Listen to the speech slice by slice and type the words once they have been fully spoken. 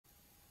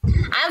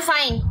I'm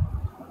fine.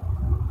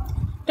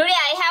 Today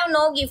I have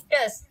no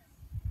gifters.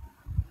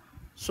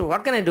 So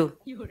what can I do?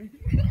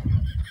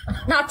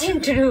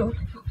 Nothing to do.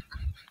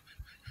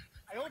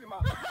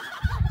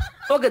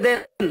 Okay,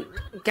 then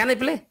can I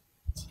play?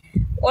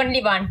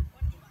 Only one.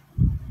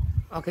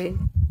 Okay.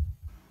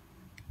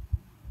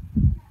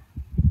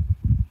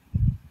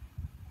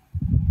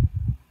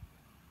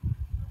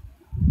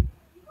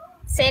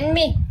 Send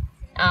me.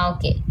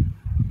 Okay.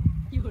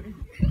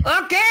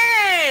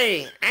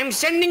 Okay, I'm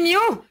sending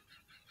you.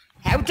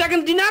 Have you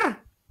taken dinner?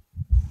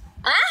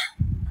 Ah?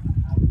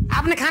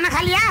 आपने खाना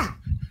खा लिया?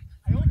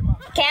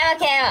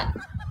 Keva.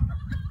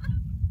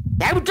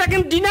 Have you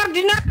taken dinner?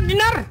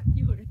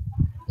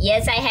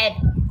 Yes, I had.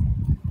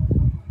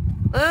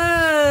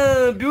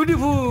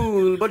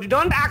 Beautiful. But you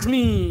don't ask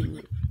me.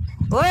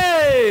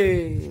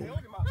 Hey.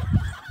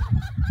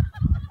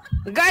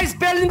 Guys,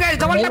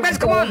 double tap, guys,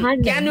 come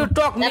on. Can you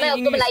talk me in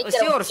English?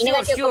 Sure.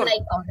 Guys,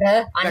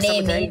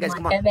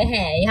 come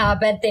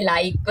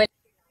on.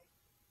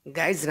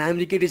 Guys,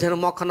 Ramli केटी छैन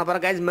मक्खन नपर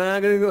guys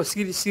मागेको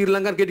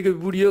श्रीलंका केटीको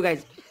बुढियो guys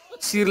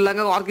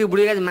Sri Lanka अर्कै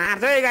बुढी guys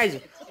मार्छ है guys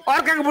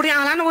अर्काको बुढी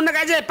आँखा न उन्न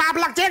गाइस पाप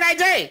लाग्छ है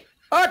गाइस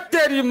ओ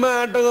तेरी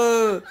माट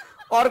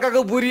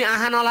अर्काको बुढी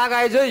आँखा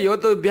नलागाइज यो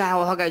त बिहा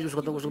हो गाइस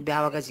उसको बिहा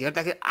हो गाइस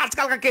हेर्दाखेरि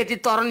आजकलका केटी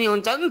तरनी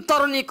हुन्छन्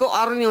तरनीको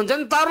अरनी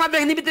हुन्छन् तरमा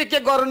देख्ने बित्तिकै के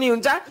गरनी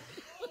हुन्छ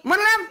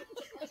मतलब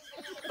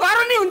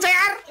गरनी हुन्छ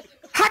यार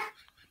हट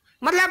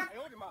मतलब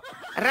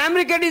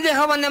राम्री केटी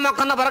देखो भन्ने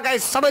मक्खन नपर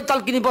गाइस सबै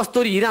तल्किनी बस्तु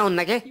हिरा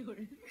हुन्न के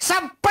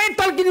सबै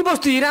तल्किनी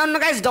बस्तु हिरा हुन्न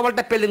गाइस डबल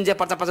टप पेलिम जे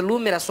पर्छ लु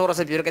मेरा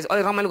 1600 भ्युर गाइस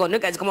अलि रमाइलो गर्ने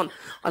गाइस कमन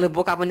अलि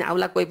बोका पनि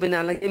आउला कोही पनि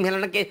आउला गेम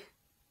खेल्न के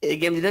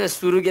गेम जित्दैन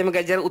सुरु गेम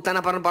गाइस यार उता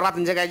नपर्न बर्बाद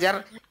हुन्छ गाइस यार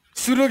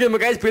सुरु गेम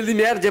गाइस पेलिम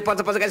यार जे पर्छ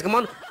गाइस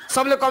कमन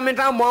सबले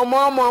कमेन्टमा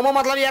मोमो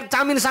मतलब यार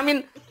चाउमिन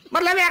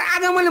मतलब यार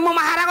आज मैले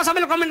मोमो हाराको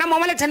सबैले कमेन्टमा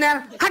मोमो लेख्छन् यार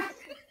हट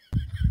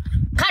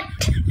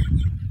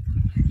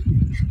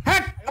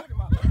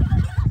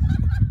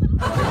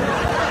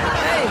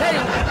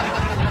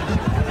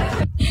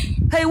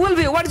Hey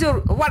Wolfy, what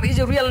is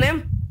your real name?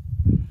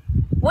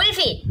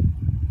 Wolfy.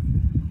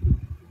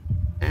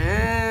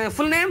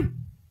 Full name?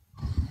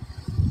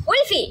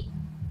 Wolfy.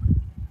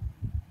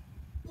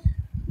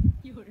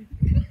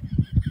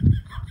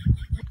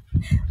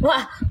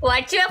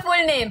 What's your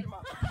full name?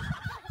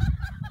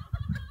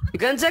 You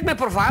can check my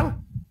profile.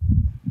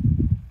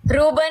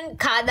 Rooben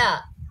Khadaka.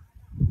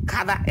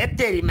 खादा ए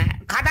तेरी मैं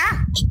खादा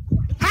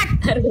हट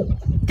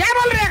क्या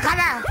बोल रही है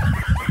खादा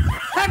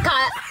पता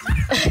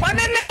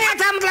नहीं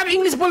अच्छा मतलब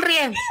इंग्लिश बोल रही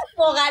है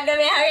वो खादा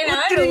में आगे ना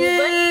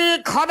रूबन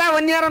खादा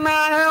वनियर ना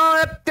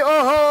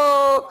ओहो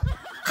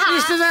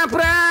इससे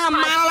पूरा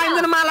माला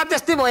इंजन माला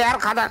तेस्ती बो यार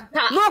खादा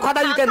नो खादा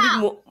you can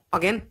read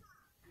again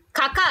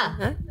काका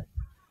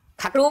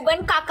रूबन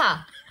काका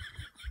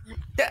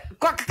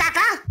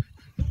काका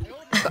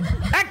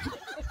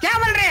क्या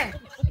बोल रहे हैं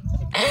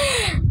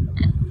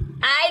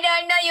I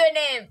don't know your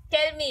name.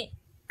 Tell me.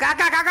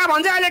 काका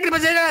भन्छ अहिले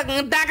एकपछि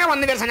डाका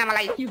भन्ने बेर छैन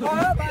मलाई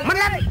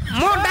मतलब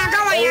म डाका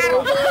हो यार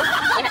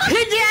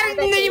ठीक यार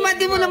जिन्दगीमा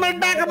तिमीले मलाई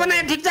डाका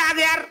बनाए ठीक छ आज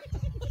यार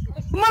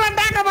मलाई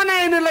डाका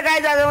बनाए नि लगाइ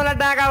जान्छ मलाई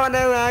डाका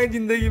बनायो आज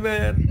जिन्दगीमा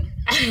यार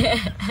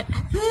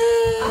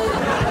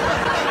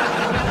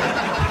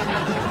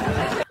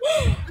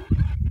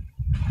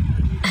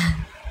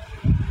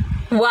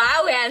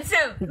Wow,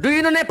 handsome. Do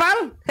you know Nepal?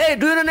 Hey,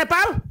 do you know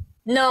Nepal?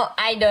 No,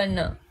 I don't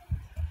know.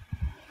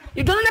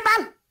 You don't know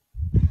Nepal?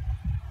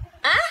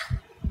 Huh?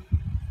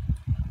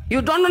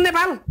 You don't know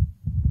Nepal?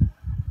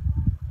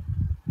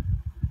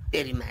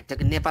 तेरी माटो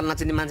के नेपाल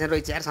नचिन्ने मान्छे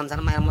रहेछ यार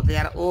संसारमा म त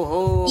यार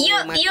ओहो यो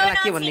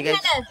के भन्ने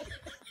गाइस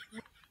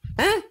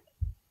हैं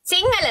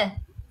Single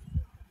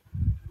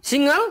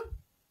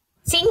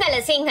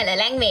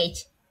language.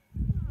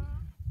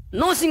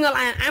 No single,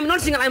 I'm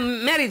not single,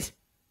 I'm married.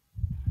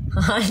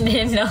 I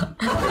didn't know.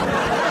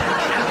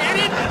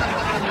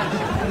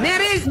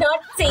 Married.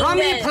 Not single.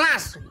 Romy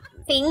plus.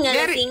 Single.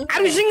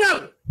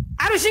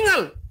 Are you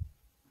single?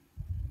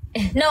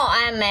 No,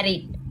 I am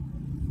married.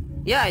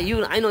 Yeah,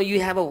 I know you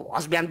have a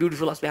husband,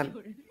 beautiful husband.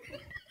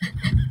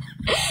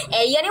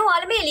 එයනේ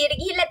ඔයාලා මේ එළියට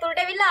ගිහිල්ලා එතකොට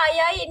ඇවිල්ලා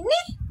ආයෙ එන්නේ.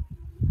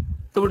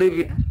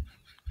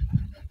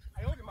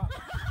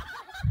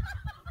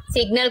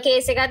 Signal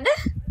case එකක්ද?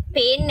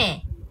 පේන්නේ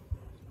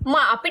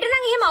නැහැ. අපිට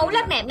නම් එහෙම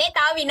අවුලක් නැහැ. මේ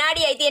තාම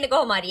විනාඩියයි තියෙන්නේ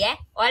කොහොම හරි ඈ.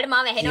 ඔයාලට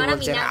මාව ඇහෙනවා නම්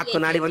විනාඩියයි. आपको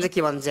नाड़ी भन्छ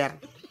के भन्छ यार?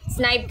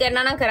 स्नाइप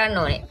करना ना करන්න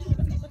ඕනේ.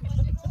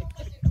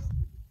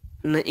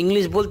 न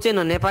इंग्लिश बोल्छ न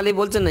नेपाली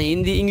बोल्छ न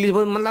हिन्दी इंग्लिश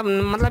बोल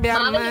मतलब यार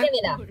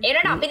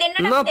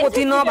न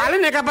पोथी न भाले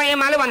नेकपा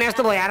एमाले भने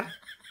जस्तो भयो यार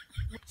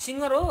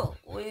सिंगर हो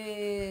ओए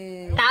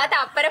තාත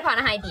අප්පර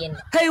 50යි තියෙන්නේ.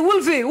 Hey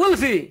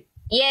Wolfy.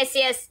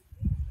 Yes.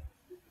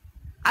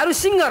 Are you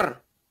singer?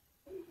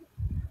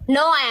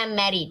 No, I am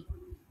married.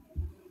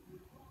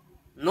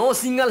 No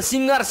single,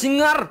 singer.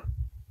 Singer?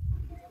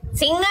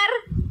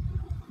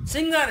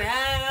 Singer.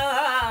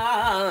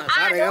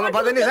 Sorry, I'm a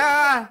bad nisa.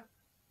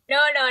 No.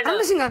 I'm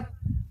a singer.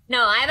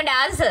 No, I am a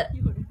dancer.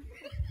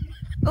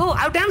 Oh,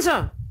 I'm a dancer.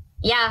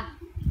 Yeah.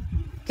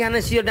 Can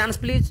I see your dance,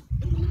 please?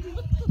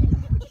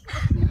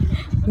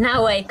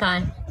 Now I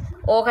can't.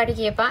 ඕකට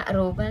කියපා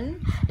Reuben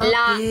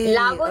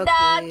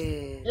ලවුදා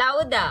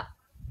ලවුදා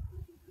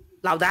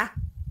Lauda?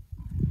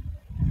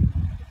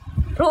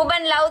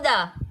 Reuben ලවුදා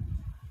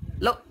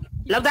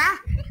Lauda?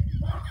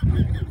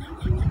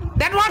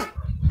 That what?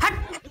 Hut.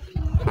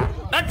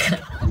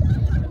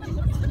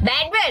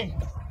 bad word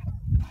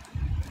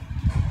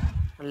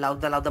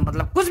Lauda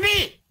मतलब कुछ भी.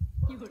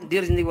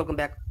 Dear जिंदगी welcome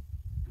back.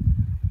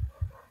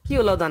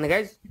 क्यों Lauda ने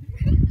guys?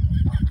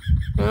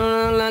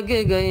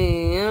 लगे गई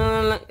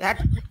हट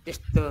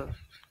इस्तो.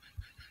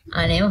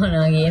 අනේ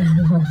මොනවා කියන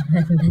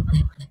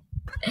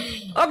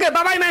Okay,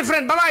 bye bye my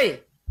friend. Bye bye.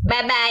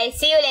 bye bye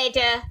see you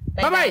later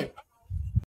Bye bye.